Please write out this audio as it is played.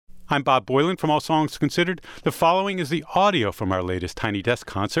I'm Bob Boylan from All Songs Considered. The following is the audio from our latest Tiny Desk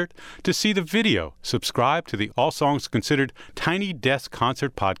concert. To see the video, subscribe to the All Songs Considered Tiny Desk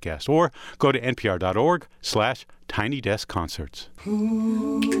Concert podcast or go to npr.org/tinydeskconcerts.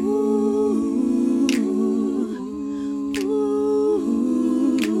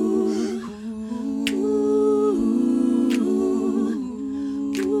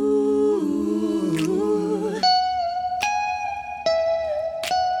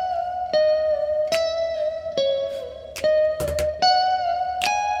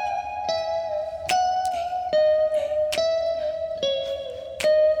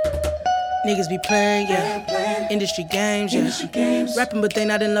 Niggas be playing, yeah. Industry games, yeah. Rapping, but they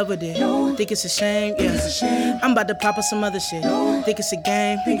not in love with it. Think it's a shame, yeah. I'm about to pop up some other shit. Think it's a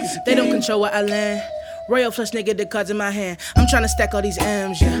game. They don't control where I land. Royal flush nigga, the cards in my hand. I'm tryna stack all these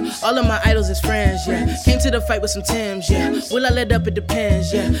M's, yeah. All of my idols is friends, yeah. Came to the fight with some Timbs, yeah. Will I let up? It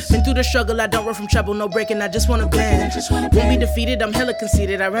depends, yeah. Been through the struggle, I don't run from trouble, no breaking, I just wanna bend. Won't be defeated, I'm hella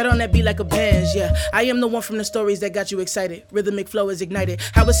conceited. I ride on that beat like a Benz, yeah. I am the one from the stories that got you excited. Rhythmic flow is ignited.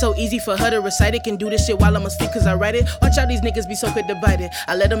 How it's so easy for her to recite it. Can do this shit while I'm asleep cause I write it. Watch out, these niggas be so quick to bite it.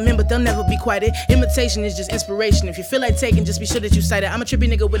 I let them in, but they'll never be quieted. Imitation is just inspiration. If you feel like taking, just be sure that you cite it. I'm a trippy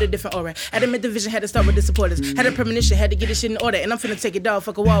nigga with a different aura. Adamant division, had to start with the supporters. Had a premonition, had to get this shit in order. And I'm finna take it dog,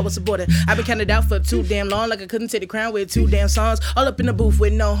 fuck a wall, what's the border? I've been counted out for too damn long, like I couldn't take the crown with 2 damn songs. All up in the booth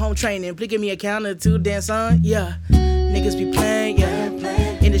with no home training. Please give me a count of 2 damn songs, yeah. Niggas be playing, yeah.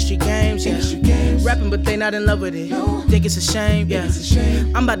 Industry games, yeah. Rapping, but they not in love with it. Think it's a shame, yeah.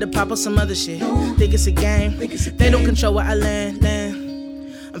 I'm about to pop up some other shit. Think it's a game. They don't control where I land.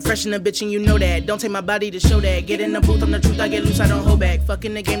 I'm fresh in the bitch and you know that. Don't take my body to show that. Get in the booth, I'm the truth, I get loose, I don't hold back.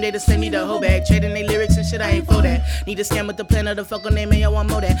 Fucking the game, they just send me the whole bag. Trading they lyrics and shit, I ain't for that. Need a scam with the plan of the fuck on name, and yo, I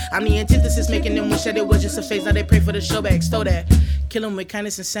know that. I'm the antithesis, making them wish that it was just a phase. Now they pray for the show back, stole that. Kill them with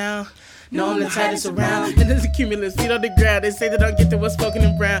kindness and sound. No, I'm the tightest around. And there's a cumulus, feet on the ground. They say that I'll get to what's spoken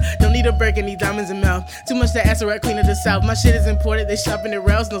in brown. Don't need a break, I need diamonds in mouth. Too much to ask, right, clean of the south. My shit is imported, they shopping it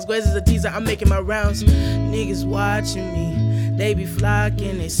rounds. No squares is a teaser, I'm making my rounds. Niggas watching me. They be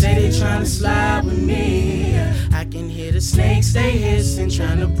flocking, they say they tryna slide with me. I can hear the snakes, they hissing,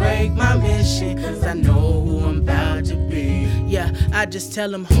 tryna break my mission. Cause I know who I'm about to be. Yeah, I just tell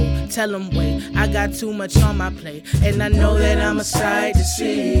them ho, tell them wait. I got too much on my plate, and I know that I'm a sight to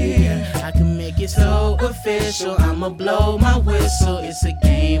see. I can make it so official, I'ma blow my whistle. It's a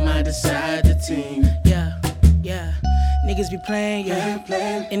game, I decide the team. Yeah. Niggas be playing, yeah.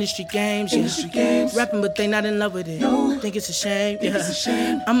 Industry games, yeah. Rapping, but they not in love with it. Think it's a shame, yeah.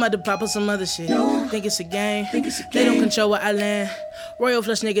 I'm about to pop up some other shit. Think it's a game. They don't control where I land. Royal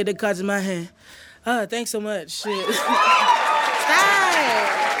flush nigga, the cards in my hand. Thanks so much. Shit. Stop.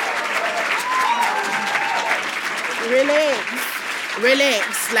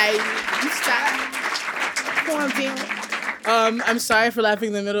 Relax. Like, you stop. Quarantine. I'm sorry for laughing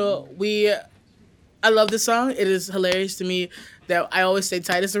in the middle. I love this song. It is hilarious to me that I always say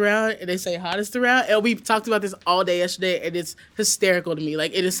tightest around and they say hottest around. And we talked about this all day yesterday and it's hysterical to me.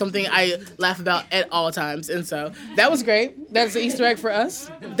 Like, it is something I laugh about at all times. And so that was great. That's an Easter egg for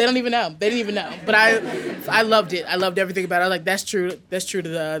us. They don't even know. They didn't even know. But I loved it. I loved everything about it. I was like, that's true. That's true to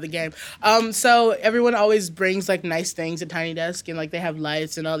the game. So everyone always brings like nice things at Tiny Desk and like they have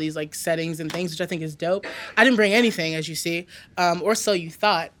lights and all these like settings and things, which I think is dope. I didn't bring anything, as you see, or so you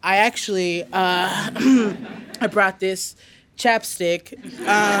thought. I actually, I brought this chapstick,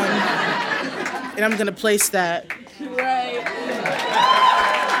 and I'm gonna place that right.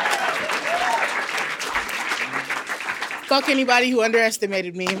 Fuck anybody who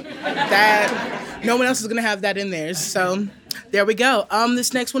underestimated me. That no one else is gonna have that in theirs. So there we go.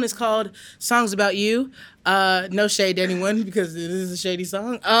 This next one is called "Songs About You." No shade to anyone because it is a shady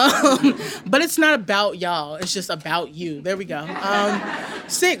song. But it's not about y'all. It's just about you. There we go.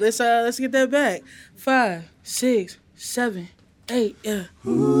 Sick. Let's get that back. 5, 6, 7, 8, yeah.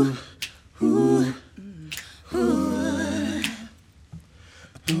 Ooh, ooh, ooh,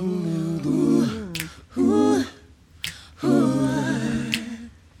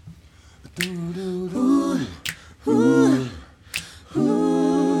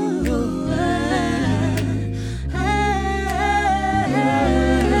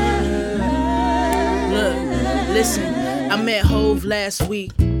 Look, listen, I met Hove last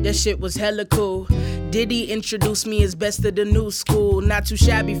week. That shit was hella cool. Diddy introduced me as best of the new school. Not too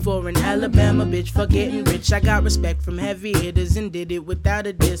shabby for an Alabama bitch for getting rich. I got respect from heavy hitters and did it without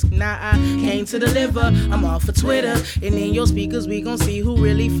a disc. Now I came to deliver, I'm all for Twitter. And in your speakers we gon' see who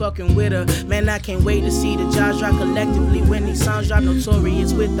really fucking with her. Man, I can't wait to see the jaws drop collectively. When these songs drop,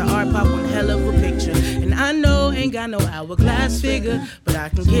 notorious with the art pop, one hell of a picture. And I know ain't got no hourglass figure, but I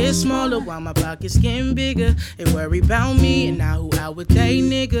can get smaller while my pockets getting bigger. They worry about me and now who out with they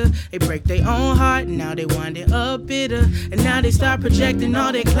nigga. They break their own heart and now they wind it up bitter. And now they start projecting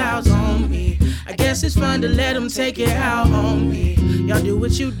all their clouds on me. I guess it's fun to let them take it out on me. Y'all do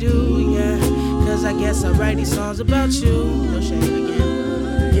what you do, yeah. Cause I guess I write these songs about you. No shame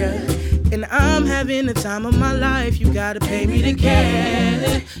again, yeah. And I'm having the time of my life. You gotta pay me to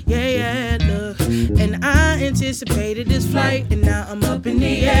care. Yeah, look. And I anticipated this flight, and now I'm up in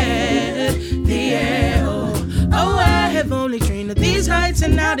the air. Oh, I have only dreamed of these heights,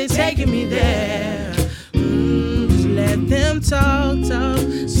 and now they're taking me there. Just let them talk.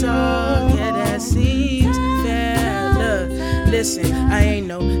 Yeah, that seems fair. Look. Listen, I ain't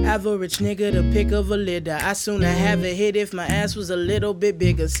no average nigga to pick of a litter. I sooner have a hit if my ass was a little bit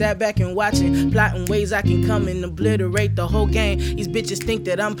bigger. Sat back and watching, plotting ways I can come and obliterate the whole game. These bitches think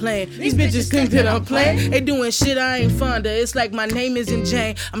that I'm playing. They doing shit I ain't fond of. It's like my name isn't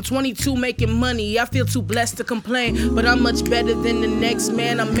Jane. I'm 22 making money. I feel too blessed to complain, but I'm much better than the next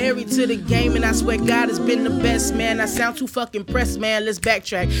man. I'm married to the game and I swear God has been the best, man. I sound too fucking pressed, man. Let's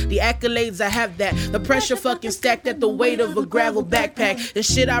backtrack. The accolades, I have that. The pressure fucking stacked at the weight of a gravel backpack. The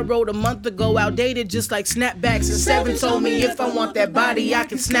shit I wrote a month ago outdated just like snapbacks. And 7 told me if I want that body I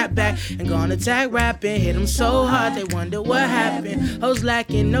can snap back and go on attack rapping. Hit them so hard they wonder what happened. Hoes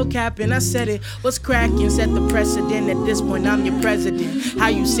lacking, no capping. I said it, what's cracking? Set the precedent. At this point I'm your president. How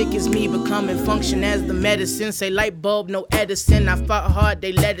you sick as me becoming function as the medicine. Say light bulb, no Edison. I fought hard,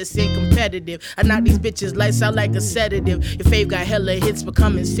 they let us in competitive. I knock these bitches lights out like a sedative. Your fave got hella hits,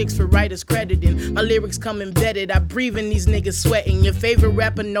 becoming 6 for writers crediting. My lyrics come embedded. I breathe in these niggas sweating. Your favorite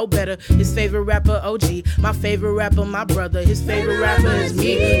rapper no better. His favorite rapper OG. My favorite rapper my brother. His favorite rapper is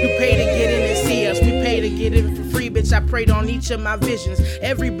me. You pay to get in and see us. We pay to get in for free, bitch. I prayed on each of my visions.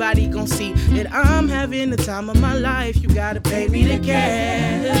 Everybody gon' see that I'm having the time of my life. You gotta pay me to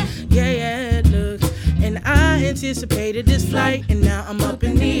care. Yeah, look. And I anticipated this flight, and now I'm up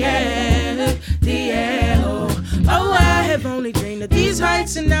in the air. Oh, I have only dreamed of these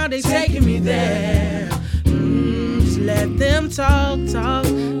heights, and now they taking me there. Just let them talk.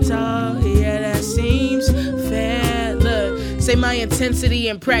 Yeah, that seems fair. Look, say my intensity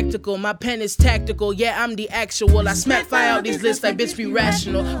impractical. My pen is tactical. Yeah, I'm the actual. I smack fire out these lists like bitch be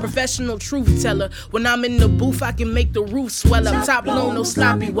rational. Professional truth teller. When I'm in the booth, I can make the roof swell up. Top blown, no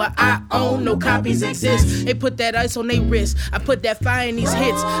sloppy. What I own, no copies exist. They put that ice on their wrist. I put that fire in these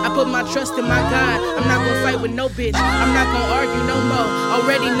hits. I put my trust in my God. I'm not gonna fight with no bitch. I'm not gonna argue no more.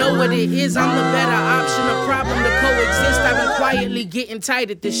 Already know what it is. I'm the better option. A problem to coexist. I've been quietly getting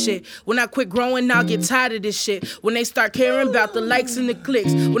tight at this shit. When I quit growing, I'll get tired of this shit. When they start caring about the likes and the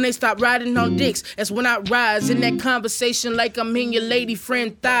clicks. When they stop riding on dicks. That's when I rise in that conversation like I'm in your lady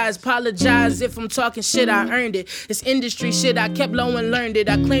friend thighs. Apologize if I'm talking shit, I earned it. It's industry shit, I kept low and learned it.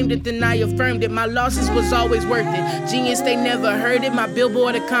 I claimed it, then I affirmed it. My losses was always worth it. Genius, they never heard it. My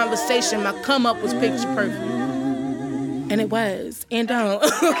billboard of conversation, my come up was picture perfect. And it was. And don't.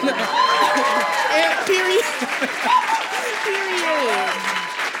 And period. Period.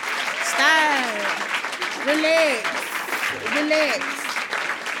 Stop. Relax.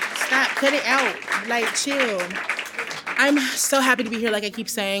 Stop. Cut it out. Like, chill. I'm so happy to be here, like I keep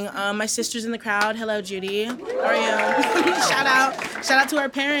saying. My sister's in the crowd. Hello, Judy. How are you? Shout out to our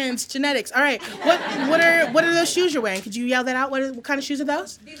parents. Genetics. All right. What are those shoes you're wearing? Could you yell that out? What kind of shoes are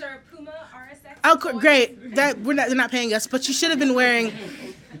those? These are Puma RSX. Oh, great. They're not paying us, but you should have been wearing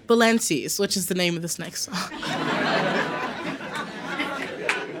Balenci's, which is the name of this next song.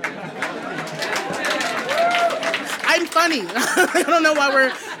 I'm funny. I don't know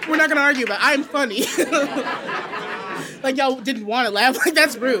why we're not gonna argue, but I'm funny. Like y'all didn't want to laugh. Like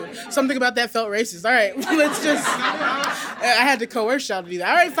that's rude. Something about that felt racist. All right, let's just. I had to coerce y'all to do that.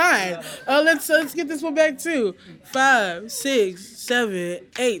 All right, fine. Let's get this one back too. 5, 6, 7,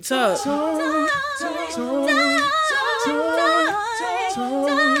 8. Talk.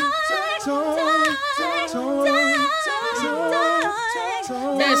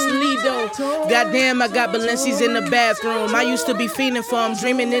 constantly though. Goddamn, I got Balenci's in the bathroom. I used to be fiending for them,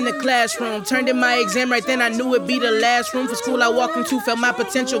 dreaming in the classroom. Turned in my exam right then, I knew it'd be the last room for school I walked into. Felt my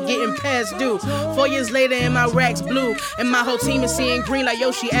potential getting past due. 4 years later and my racks blue. And my whole team is seeing green like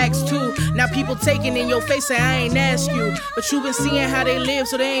yo, she acts too. Now people taking in your face say I ain't ask you. But you been seeing how they live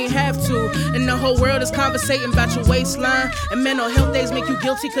so they ain't have to. And the whole world is conversating about your waistline. And mental health days make you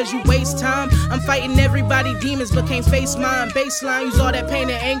guilty cause you waste time. I'm fighting everybody demons but can't face mine. Baseline, use all that pain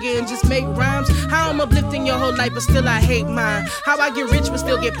and anger and just make rhymes. How I'm uplifting your whole life but still I hate mine. How I get rich but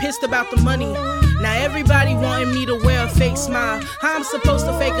still get pissed about the money. Now everybody wanting me to wear a fake smile. How I'm supposed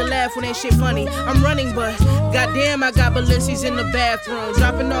to fake a laugh when ain't shit funny? I'm running but goddamn I got Balenci's in the bathroom.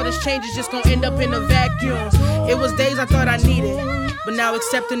 Dropping all this change is just gonna end up in a vacuum. It was days I thought I needed, but now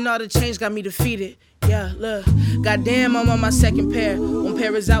accepting all the change got me defeated. Yeah, look, goddamn, I'm on my second pair. One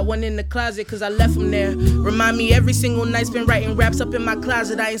pair is out, one in the closet, cause I left them there. Remind me every single night, spent writing raps up in my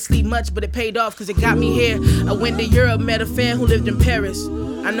closet. I ain't sleep much, but it paid off, cause it got me here. I went to Europe, met a fan who lived in Paris.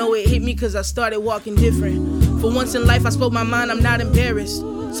 I know it hit me cause I started walking different. For once in life, I spoke my mind, I'm not embarrassed.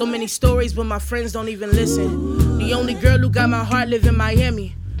 So many stories, but my friends don't even listen. The only girl who got my heart live in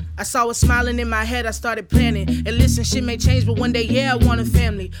Miami. I saw her smiling in my head, I started planning. And listen, shit may change, but one day, yeah, I want a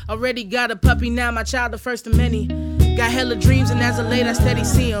family. Already got a puppy, now my child the first of many. Got hella dreams, and as of late, I steady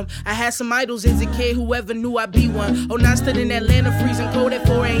see them. I had some idols as a kid, whoever knew I'd be one. Oh, now I stood in Atlanta, freezing cold at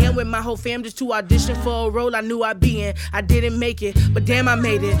 4 a.m. with my whole fam just to audition for a role I knew I'd be in. I didn't make it, but damn, I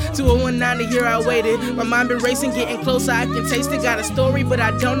made it. 2019, the year I waited. My mind been racing, getting closer, I can taste it. Got a story, but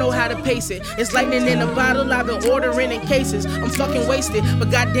I don't know how to pace it. It's lightning in a bottle, I've been ordering in cases. I'm fucking wasted, but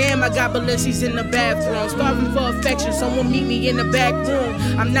goddamn, I got Balenci's in the bathroom. Starving for affection, someone meet me in the back room.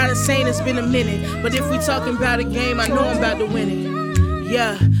 I'm not insane, it's been a minute, but if we talking about a game, I know I'm about to win it.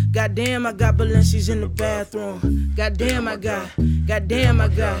 Yeah, goddamn, I got Balenci's in the bathroom. Goddamn, I got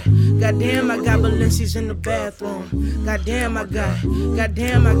Balenci's in the bathroom. Goddamn, I got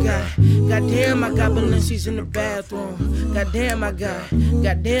Balenci's in the bathroom. Goddamn, I got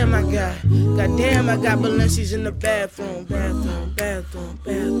Balenci's in the bathroom. Bathroom.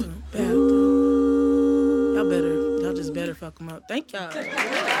 Y'all just better fuck them up. Thank y'all.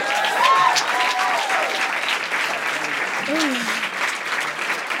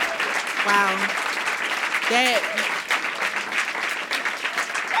 Wow. That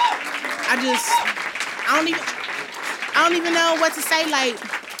I don't even know what to say. Like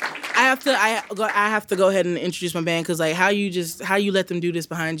I have to go ahead and introduce my band because like how you let them do this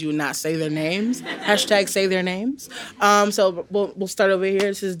behind you and not say their names. # say their names. So we'll start over here.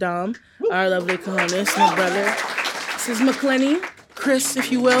 This is Dom, our lovely colonist, my brother. This is McClenny, Chris,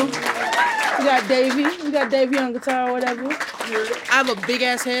 if you will. We got Davey on guitar or whatever. I have a big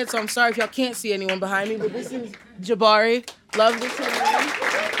ass head, so I'm sorry if y'all can't see anyone behind me, but this is Jabari. Love this one.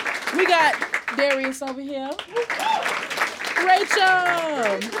 We got Darius over here.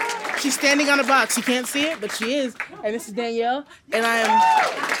 Rachel. She's standing on a box. You can't see it, but she is. And this is Danielle. And I am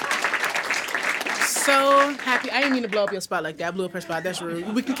so happy. I didn't mean to blow up your spot like that. I blew up her spot. That's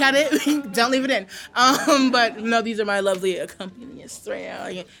rude. We can cut it. Don't leave it in. But no, these are my lovely accompanists right now.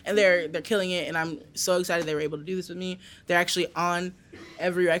 And they're killing it. And I'm so excited they were able to do this with me. They're actually on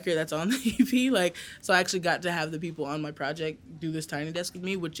every record that's on the EP. Like, so I actually got to have the people on my project do this Tiny Desk with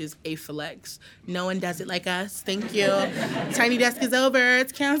me, which is a flex. No one does it like us. Thank you. Tiny Desk is over.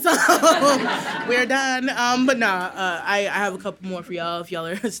 It's canceled. We're done. But nah, I have a couple more for y'all if y'all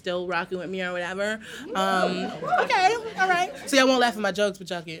are still rocking with me or whatever. Okay, all right. So y'all won't laugh at my jokes, but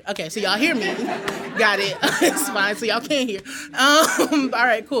y'all can. Okay, so y'all hear me. Got it. It's fine. So y'all can't hear. All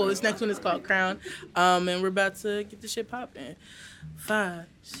right, cool. This next one is called Crown. And we're about to get this shit popping. 5,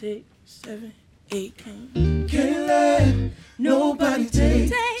 6, 7, 8. Can't let nobody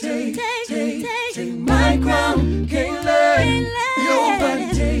take my crown. Can't let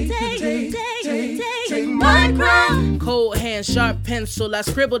nobody take my crown. Cold hand, sharp pencil, I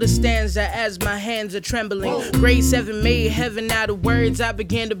scribble the stanza as my hands are trembling. Grade 7 made heaven out of words. I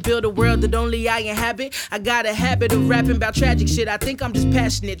began to build a world that only I inhabit. I got a habit of rapping about tragic shit. I think I'm just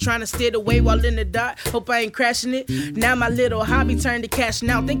passionate, trying to steer the way while in the dark. Hope I ain't crashing it. Now my little hobby turned to cash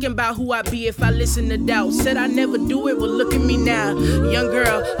now. Thinking about who I'd be if I listen to doubt. Said I never do it, well look at me now. Young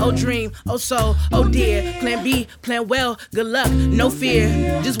girl, oh dream, oh soul, oh dear. Plan B, plan well, good luck, no fear.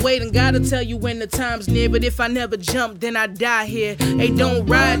 Just wait and God'll tell you when the time's near. But if I never jump, then I die here. Hey, don't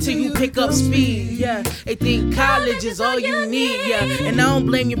ride till you pick up speed, yeah. They think college is all you need, yeah. And I don't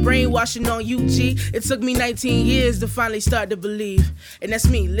blame your brainwashing on you, G. It took me 19 years to finally start to believe. And that's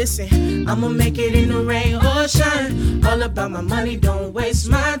me, listen. I'ma make it in the rain or shine. All about my money, don't waste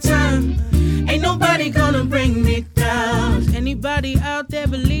my time. Ain't nobody gonna bring me down. Anybody anybody out there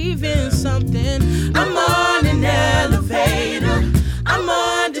believe in something? I'm on an elevator. I'm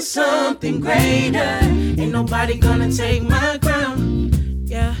on to something greater. Ain't nobody gonna take my crown.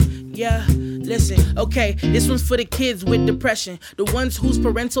 Yeah. Listen, okay, this one's for the kids with depression. The ones whose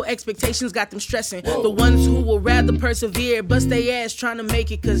parental expectations got them stressing. The ones who will rather persevere, bust their ass trying to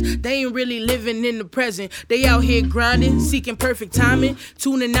make it, cause they ain't really living in the present. They out here grinding, seeking perfect timing,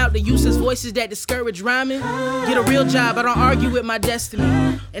 tuning out the useless voices that discourage rhyming. Get a real job, I don't argue with my destiny.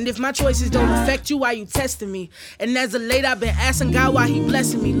 And if my choices don't affect you, why you testing me? And as of late, I've been asking God why he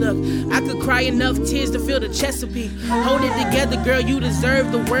blessing me. Look, I could cry enough tears to fill the Chesapeake. Hold it together, girl, you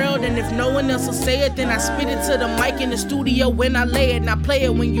deserve the world. And if no one else will say it, then I spit it to the mic in the studio when I lay it, and I play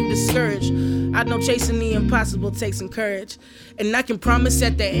it when you discouraged. I know chasing the impossible takes some courage. And I can promise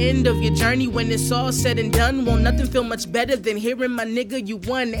at the end of your journey, when it's all said and done, won't nothing feel much better than hearing my nigga, you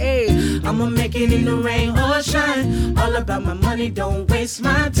won, ayy. I'ma make it in the rain or shine. All about my money, don't waste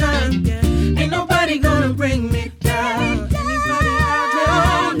my time. Yeah. Ain't nobody gonna bring me down. Anybody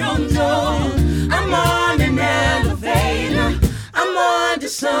out there? No. I'm on an elevator. I'm on to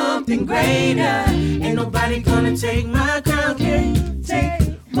something greater. Ain't nobody gonna take my crown. Can't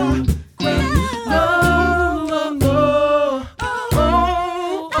take my crown.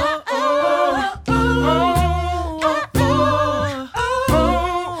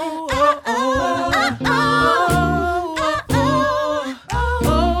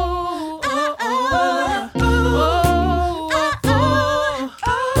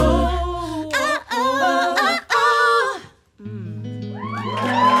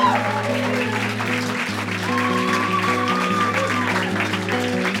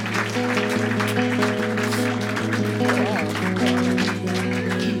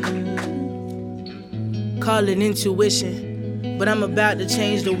 Call it intuition, but I'm about to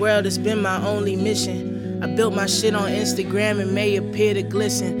change the world. It's been my only mission. I built my shit on Instagram and may appear to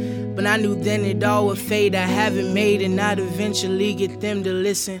glisten, but I knew then it all would fade. I haven't made and I'd eventually get them to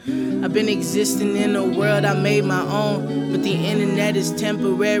listen. I've been existing in a world I made my own, but the internet is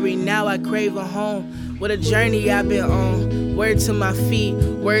temporary. Now I crave a home. What a journey I've been on. Word to my feet,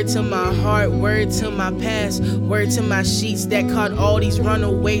 word to my heart, word to my past, word to my sheets that caught all these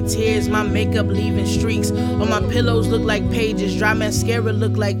runaway tears. My makeup leaving streaks on my pillows look like pages. Dry mascara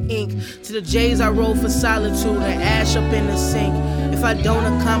look like ink. To the J's I roll for solitude and ash up in the sink. If I don't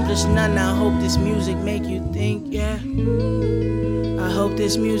accomplish none, I hope this music make you think, yeah. I hope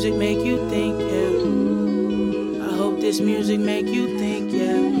this music make you think, yeah. I hope this music make you think,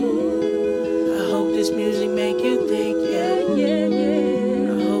 yeah. I hope this music make you think, yeah.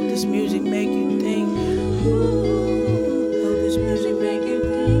 I hope this music make you think. I hope this music make you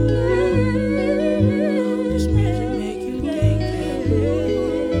think. I hope this music make you think, yeah.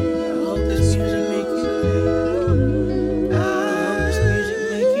 I hope this music make you think. I hope this music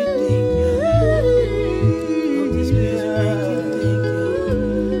make you think, yeah. I hope this music make you think,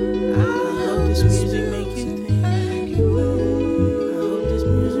 yeah. I hope this music make you think. I hope this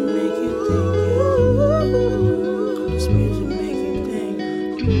music make you think, yeah. This music make you think.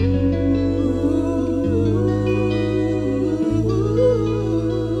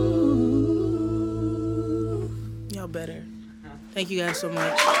 Y'all better. Thank you guys so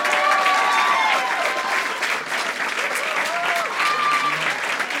much.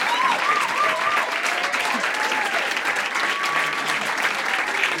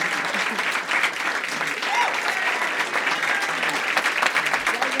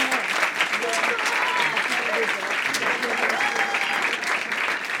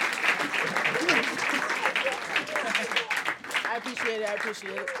 I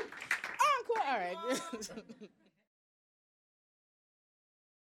appreciate it. Oh, cool. All right.